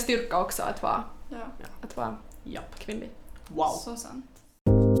finns en styrka också att vara kvinnlig. Wow. Så sant.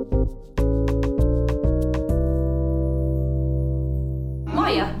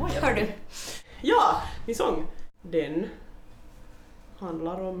 Maja, hör du? Ja, min sång. Den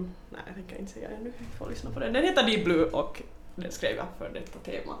handlar om... Nej, jag tänker inte säga ännu. Jag får lyssna på den. Den heter Deep Blue och den skrev jag för detta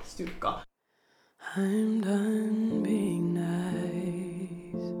tema, styrka. I'm done being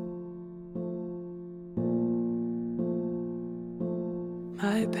nice.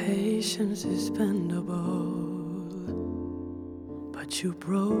 My patience is bendable. But you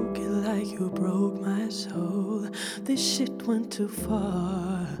broke it like you broke my soul. This shit went too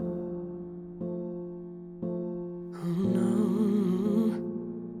far. Oh no,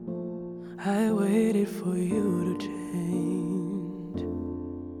 I waited for you to change,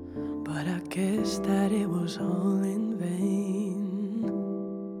 but I guess that it was all in vain.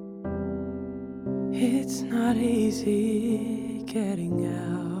 It's not easy getting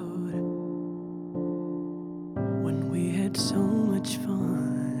out when we had so much fun.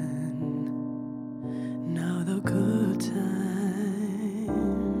 Now the good times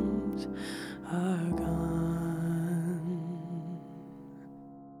are gone.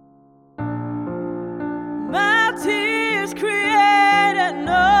 My tears create an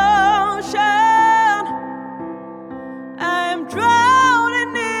ocean. I'm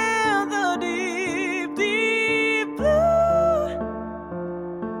drowning in the deep, deep blue.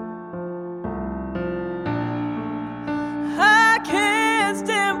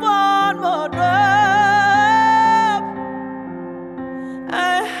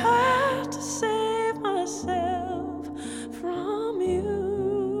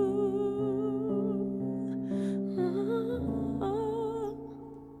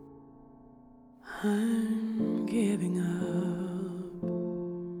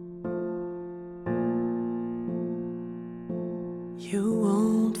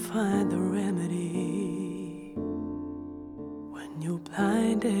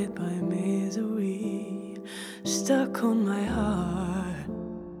 look on my heart.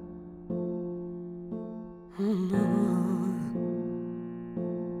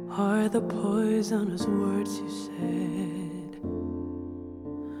 Are the poisonous words you said?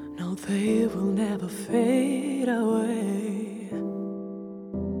 No, they will never fade away.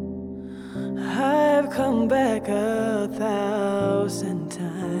 I've come back 1,000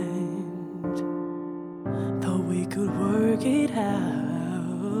 times, thought we could work it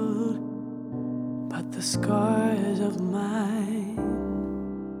out, but the scars of mine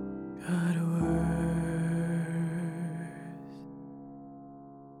got worse.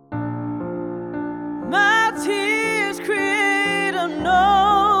 My tears create an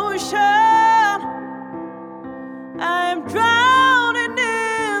ocean. I'm drowning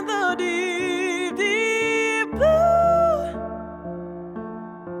in the deep, deep blue.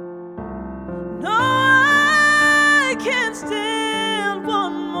 No, I can't stand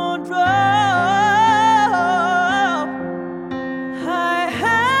one more drop. I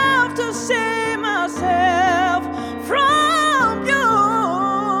have to save myself from you.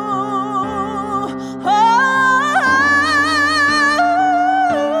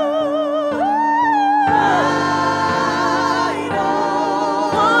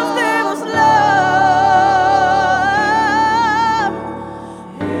 Once there was love.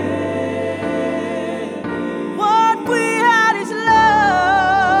 What we had is lost.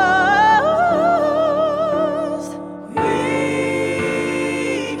 We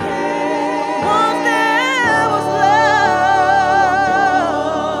can. Once there was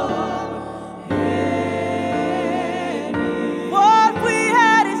love. What we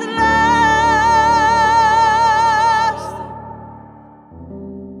had is lost.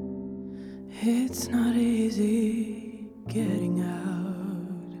 It's not easy getting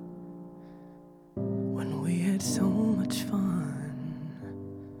out when we had so much fun.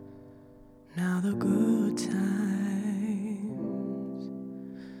 Now the good times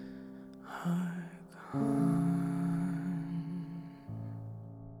are gone.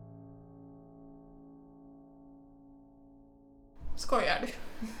 Skojar du?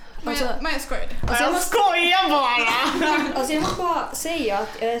 Alltså- Men jag skojade. Alltså jag måste, Skoja bara! alltså jag måste bara säga att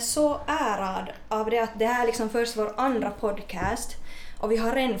jag är så ärad av det att det här är liksom först vår andra podcast och vi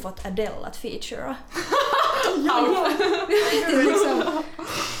har redan fått Adele att featura. Det är liksom,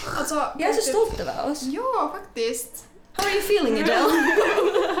 Alltså, jag är så stolt över oss. Ja, faktiskt. How are you feeling, Adele?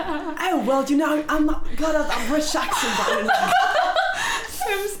 Oh well, you know, I'm not glad att I'm British accent.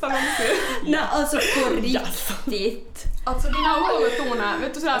 Sämsta någonsin. Nej, alltså på riktigt. Alltså dina låga toner,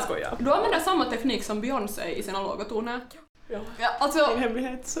 vet du sådär, Jag skojar. du använder samma teknik som Beyoncé i sina låga toner. Ja. Ja, alltså, En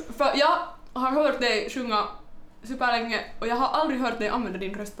hemlighet. för jag har hört dig sjunga superlänge och jag har aldrig hört dig använda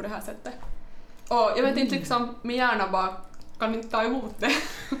din röst på det här sättet. Och jag vet inte liksom, min hjärna bara kan inte ta emot det.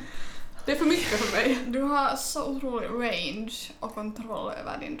 Det är för mycket för mig. Du har så otrolig range och kontroll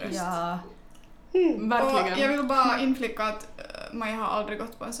över din röst. Ja. Verkligen. Och jag vill bara inflicka att Maja har aldrig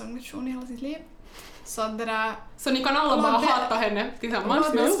gått på en sånglektion i hela sitt liv. Så att det där... Så ni kan alla bara Låt det- hata henne tillsammans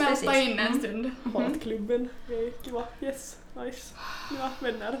Låt nu. mig smälta Precis. in en stund. Hatklubben. Kiva. Yes. Nice. Mina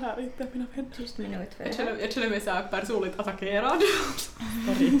vänner här, inte mina vänner. Just minut för Jag det här. känner mig så här personligt attackerad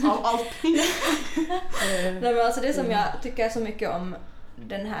av allting. Nej, men alltså det som jag tycker så mycket om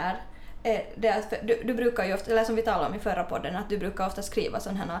den här är det att du brukar ju ofta, eller som vi talade om i förra podden, att du brukar ofta skriva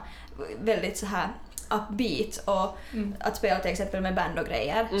sådana här väldigt så här upbeat och att spela till exempel med band och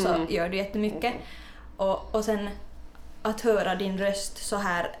grejer så gör du jättemycket. Och sen att höra din röst så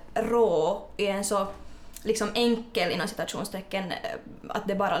här rå i en så liksom enkel inom citationstecken att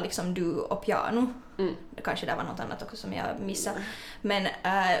det bara liksom du och piano. Kanske det var något annat också som jag missade. Men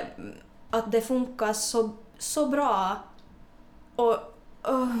att det funkar så bra och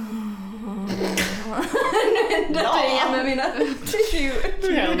nu drar jag med mina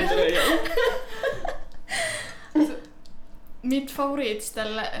Nu händer det igen. Mitt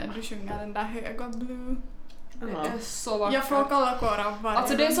favoritställe är när du sjunger den där höga blue. Det är så vackert. Jag får kalla kårar varje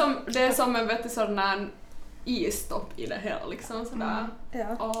Alltså det är gång. som en vet du, sån där isstopp i det hela liksom sådär. Ja.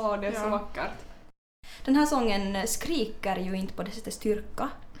 Åh, det är så Ja. vackert. Den här sången skriker ju inte på det sättet styrka.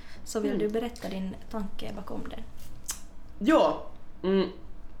 Så vill du berätta din tanke bakom den? Ja.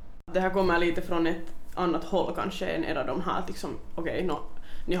 Det här kommer lite från ett annat håll kanske än era de här liksom, okej,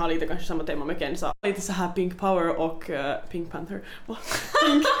 ni har lite kanske samma tema med Ken sa. Lite så här Pink Power och Pink Panther.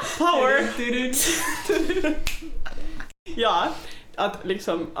 Pink Power! Ja, att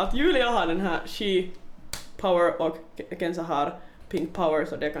liksom att Julia har den här She Power och Kenza har Pink Power,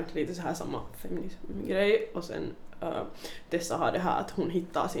 så det är kanske lite så här samma feminism-grej. Och sen Tessa har det här att hon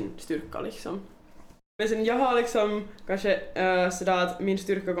hittar sin styrka liksom. Men sen jag har liksom kanske sådär att min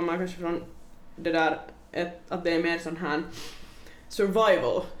styrka kommer kanske från det där att det är mer sån här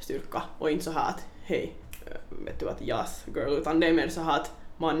survival-styrka och inte så här att hej, vet du att yes girl, utan det är mer så här att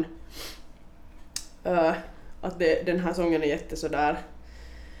man att den här sången är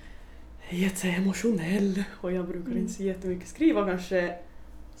jätteemotionell och jag brukar inte så jättemycket skriva kanske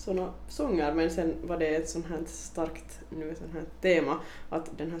såna sånger, men sen var det ett sånt här starkt sånt här tema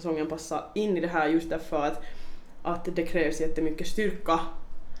att den här sången passar in i det här just därför att det krävs jättemycket styrka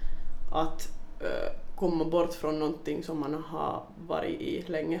att komma bort från någonting som man har varit i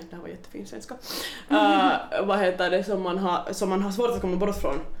länge. Det här var jättefin svenska. Vad heter det som man har svårt att komma bort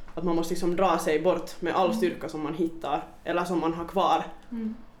från. Att man måste liksom dra sig bort med all styrka som man hittar eller som man har kvar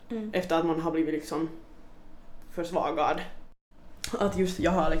efter att man har blivit liksom försvagad. Att just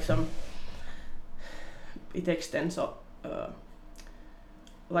jag har liksom i texten så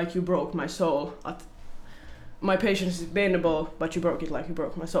like you broke my soul, att my patience is bendable but you broke it like you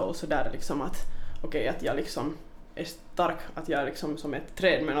broke my soul. Så där är liksom att okej, att jag liksom är stark, att jag är liksom som ett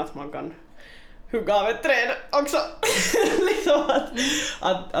träd, men att man kan hugga av ett träd också. Liksom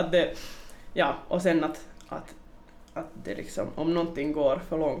att det, ja, och sen att det liksom, om någonting går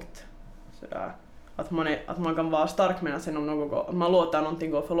för långt sådär, att man kan vara stark, men att sen om man låter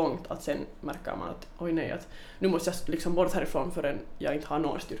någonting gå för långt, att sen märker man att oj nej, att nu måste jag liksom bort härifrån förrän jag inte har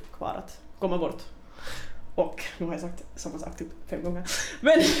någon styrka kvar att komma bort. Och nu har jag sagt samma sak typ 5 gånger.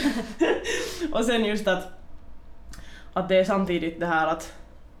 Men och sen just att det är samtidigt det här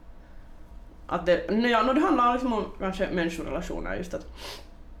att det handlar liksom om kanske människorelationer, just att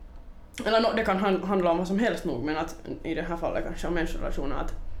eller det kan handla om vad som helst nog, men att i det här fallet kanske om människorelationer,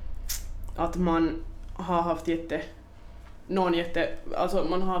 att man har haft alltså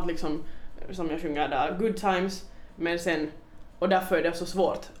man har haft liksom, som jag sjunger där, good times, men sen, och därför är det så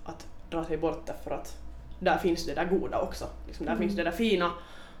svårt att dra sig bort, därför att där finns det där goda också, liksom, där finns det där fina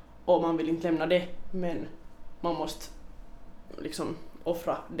och man vill inte lämna det, men man måste liksom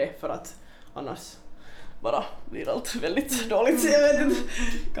offra det för att annars bara blir allt väldigt dåligt. Jag vet inte,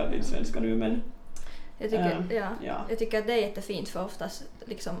 kan inte svenska nu, men jag tycker att det är jättefint, för oftast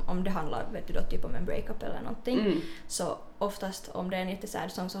liksom, om det handlar, vet du då, typ om en breakup eller någonting, så oftast om det är en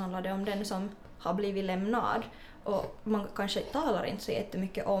jättesärd sång så handlar det om den som har blivit lämnad, och man kanske talar inte så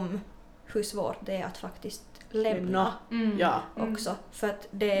jättemycket om hur svårt det är att faktiskt lämna också, för att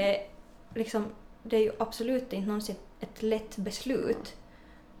det är ju absolut inte någonsin ett lätt beslut,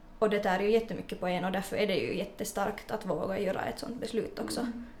 och det är ju jättemycket på en, och därför är det ju jättestarkt att våga göra ett sånt beslut också.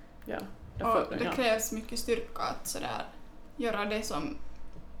 Och det krävs mycket styrka att sådär göra det som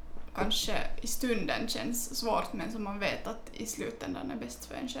kanske i stunden känns svårt, men som man vet att i slutändan är bäst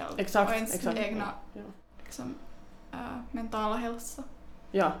för en själv. Exakt, och ens egna liksom, mentala hälsa.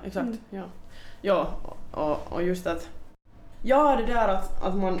 Ja, exakt. Ja, och just att det där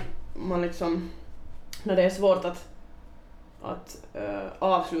att man liksom, när det är svårt att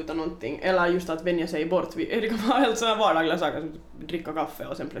avsluta någonting, eller just att vänja sig bort. Det kan vara helt sådana vardagliga saker som dricka kaffe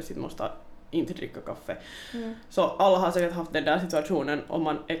och sen plötsligt måste inte dricka kaffe. Så alla har säkert haft den där situationen om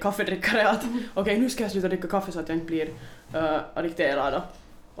man är kaffedrickare, att okej, nu ska jag sluta dricka kaffe så att jag inte blir addikterad.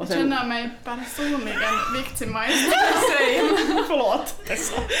 Och sen, jag känner mig personligen victimized. Förlåt.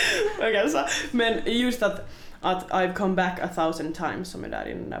 Tessa. Men just att I've come back 1000 times, som är där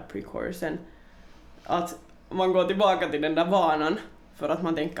i den där pre-chorusen, att man går tillbaka till den där vanan för att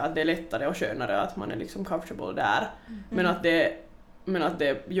man tänker att det är lättare och skönare, att man är liksom comfortable där. Men att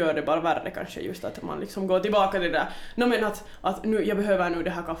det gör det bara värre kanske, just att man liksom går tillbaka till det där. Men att nu, jag behöver nu det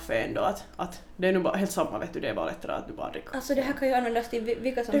här kaffe ändå, att det är nu bara helt samma, vet du, det är bara lättare att du bara dricker. Alltså det här kan ju användas till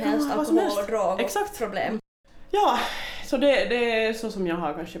vilka som helst alkohol- och drogproblem. Ja, så det är så som jag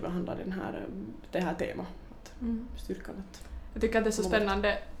har kanske behandlat det här temat. Styrkan att... Jag tycker att det är så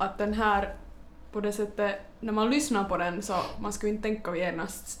spännande att den här, på det sättet, när man lyssnar på den så man ska inte tänka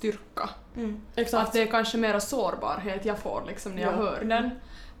genast styrka. Exakt. Att det är kanske mer sårbarhet jag får liksom när jag hör den.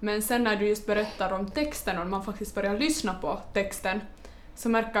 Men sen när du just berättar om texten och man faktiskt börjar lyssna på texten, så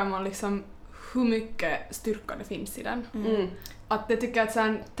märker man liksom hur mycket styrka det finns i den. Att det tycker jag är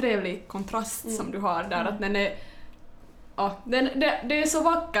en trevlig kontrast som du har där, att den är det är så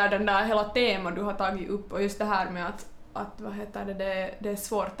vacker, den där hela temat du har tagit upp, och just det här med att vad heter det är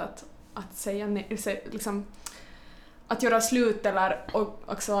svårt att säga liksom, att göra slut, eller och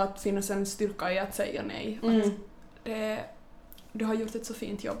också att finnas en styrka i att säga nej. Att du har gjort ett så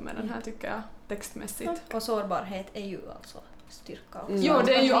fint jobb med den här, tycker jag, textmässigt. Och sårbarhet är ju alltså styrka också. Ja,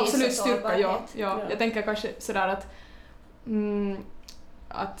 det är ju absolut styrka, ja. Jag tänker kanske sådär att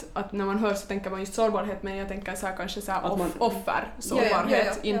när man hör så tänker man just sårbarhet, men jag tänker så här, kanske så här offer,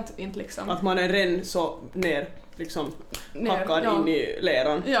 sårbarhet, inte liksom. Att man är redan så ner, liksom hackad in i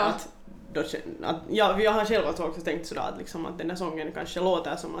leran. Ja. Att då, jag har själv också tänkt sådär att, liksom, att den här sången kanske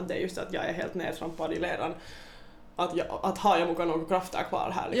låter som att det är just att jag är helt nedtrampad i leran. Att har jag mukaan någon krafter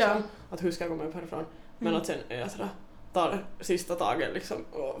kvar här liksom. Att hur ska jag komma upp härifrån? Men att sen är jag sådär, tar sista taget liksom,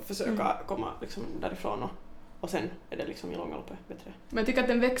 och försöka komma liksom, därifrån och sen är det liksom i långa loppet bättre. Men jag tycker att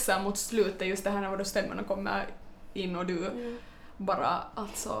den växer mot slutet, just det här när stämmorna kommer in och du bara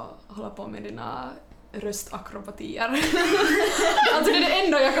alltså håller på med dina röstakrobatier. Alltså det är det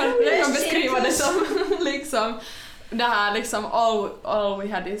enda jag kan beskriva det som. Liksom, det här liksom all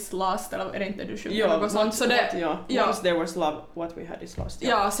we had is lost, eller är det inte du sjunger något sånt? Så det, once there was love, what we had is lost.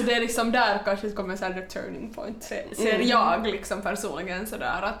 Ja, så det är liksom där kanske det kommer en turning point. Ser jag liksom personligen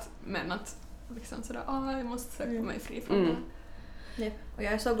sådär att, men att liksom sådär, jag måste söka mig fri från det. Ja, och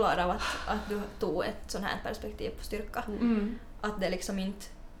jag är så glad av att du tog ett sånt här perspektiv på styrka. Att det liksom inte,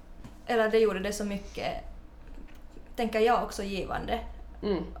 eller det gjorde det så mycket, tänker jag också, givande.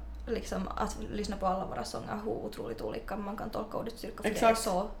 Liksom att lyssna på alla våra sånger, hur otroligt olika man kan tolka ordet styrka, för det är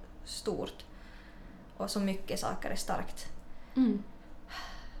så stort och så mycket saker är starkt.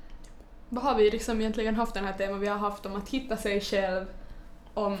 Vad har vi liksom egentligen haft den här teman vi har haft om att hitta sig själv,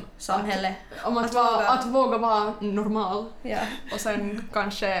 om samhälle, om att våga vara normal, och sen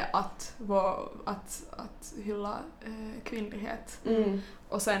kanske att hylla kvinnlighet,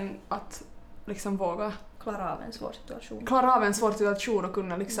 och sen att liksom våga klara av en svår situation och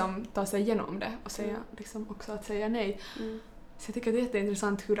kunna liksom ta sig igenom det och säga liksom också att säga nej. Så jag tycker att det är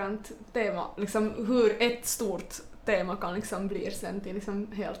jätteintressant hur ett stort tema kan liksom bli sen till liksom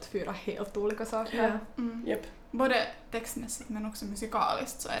fyra helt olika saker. Yep. Både textmässigt men också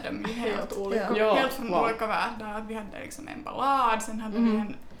musikaliskt så är de ju helt olika. Helt från olika världar. Att vi hade liksom en ballad, sen hade vi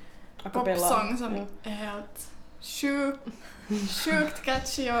en popsång som är helt sjukt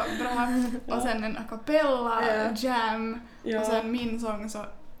catchy och bra, och sen en a cappella jam, och sen min sång, så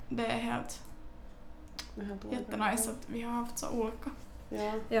det är helt jättenice att vi har haft så olika.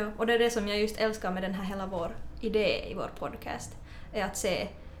 Ja, och det är det som jag just älskar med den här hela vår idé i vår podcast, är att se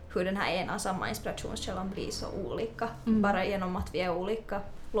hur den här ena samma inspirationskällan blir så olika, bara genom att vi är olika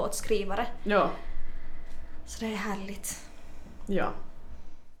låtskrivare. Ja. Så det är härligt. Ja.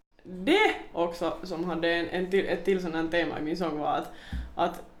 Det också som hade ett till sån här tema i min sång var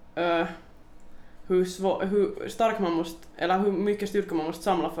att hur stark man måste, eller hur mycket styrka man måste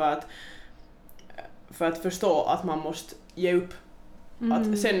samla för att förstå att man måste ge upp.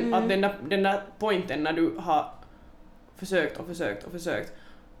 Att sen att den där pointen när du har försökt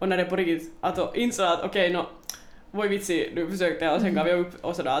och när det på riktigt att inse att okej, vad vitsi, du försökte och sen gav jag upp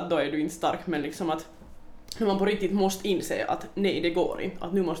och sådär, att då är du inte stark, men liksom att när man på riktigt måste inse att nej, det går inte,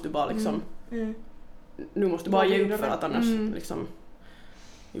 att nu måste du bara liksom nu måste du bara ge upp, för att annars liksom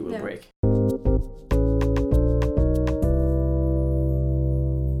you will break.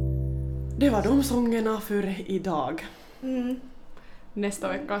 Det var de sångerna för idag. Nästa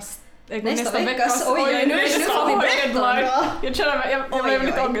veckas oj, nu får vi berätta. Jag blev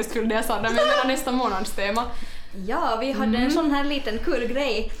lite ångestfull när jag sa det, men jag menar nästa månads tema. Ja, vi hade en sån här liten kul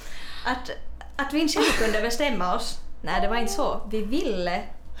grej att vi inte själv kunde bestämma oss. Nej, det var inte så. Vi ville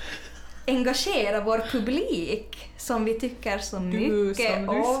engagera vår publik som vi tycker så mycket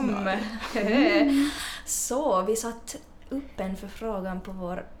om. Så vi satt upp en förfrågan på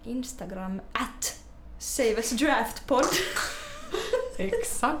vår Instagram @SaveUsDraftPod.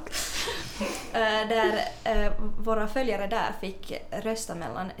 Exakt. Där våra följare där fick rösta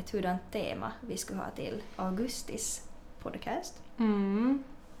mellan ett hurdant tema vi skulle ha till augustis podcast.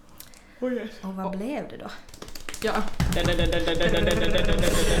 Och vad blev det då? Ja.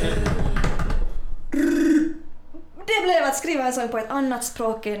 Det blev att skriva en sång på ett annat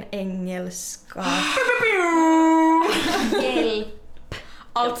språk än engelska. Hjälp!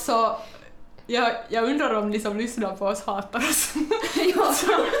 Alltså, jag undrar om ni som lyssnar på oss hatar oss. Ja.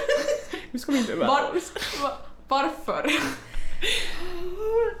 Nu ska vi inte Varför?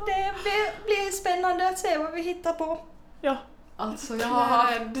 Det blir spännande att se vad vi hittar på. Ja. Alltså jag har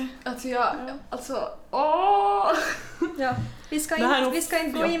haft... Ja, vi ska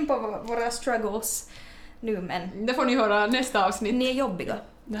inte gå in på våra struggles nu, men... Det får ni höra nästa avsnitt. Ni är jobbiga.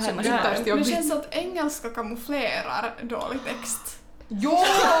 Det här det känns att engelska kamouflerar dålig text. Ja!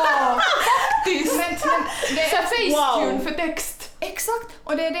 Faktiskt! Det är Facetune för text. Exakt!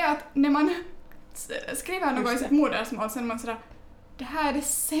 Och det är det att när man skriver något i sitt modersmål så är man sådär, det här är det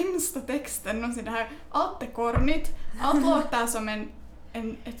sämsta texten någonsin. Det här, allt är kornigt, allt låter som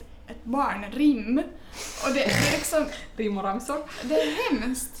ett barnrim. Och det är liksom... Rim och ramsor. Det är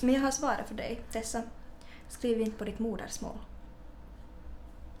hemskt. Men jag har svaret för dig, Tessa. Skriv inte på ditt modersmål.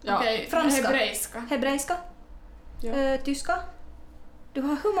 Ja. Okej, franska. Hebreiska. Ja. Tyska? Du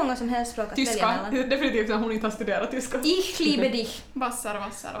har hur många som helst språk att välja Tyska, mellan. definitivt när hon inte har studerat tyska. Ich liebe dich. Vassar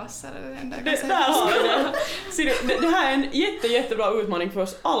är det enda jag Det, kan där säga. har vi det. Ser du, det här är en jättebra utmaning för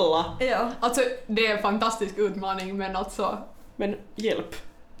oss alla. Ja, Alltså, det är en fantastisk utmaning, men alltså... Men hjälp.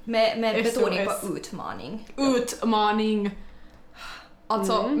 med SOS. betoning på utmaning. Utmaning!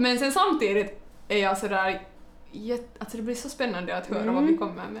 Alltså, men sen samtidigt är jag sådär... Alltså det blir så spännande att höra vad vi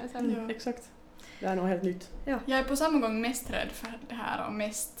kommer med sen. Ja. Exakt. Det här är nog helt nytt. Jag är på samma gång mest rädd för det här och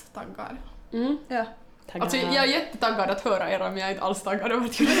mest taggad. Ja. Alltså jag är jättetaggad att höra era, men jag är inte alls taggad över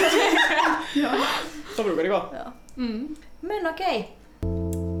att göra det. Så brukar det gå. Ja. Mm. Men okej.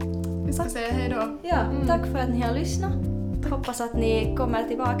 Vi ska säga hej då. Ja, tack för att ni har lyssnat. Hoppas att ni kommer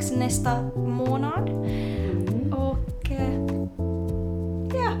tillbaks nästa månad. Och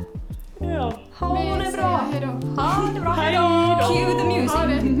ja, Ja. ha det bra. Hej då. Ha det bra. Hej då. Cue the music. Ha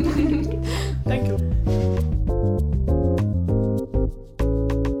det.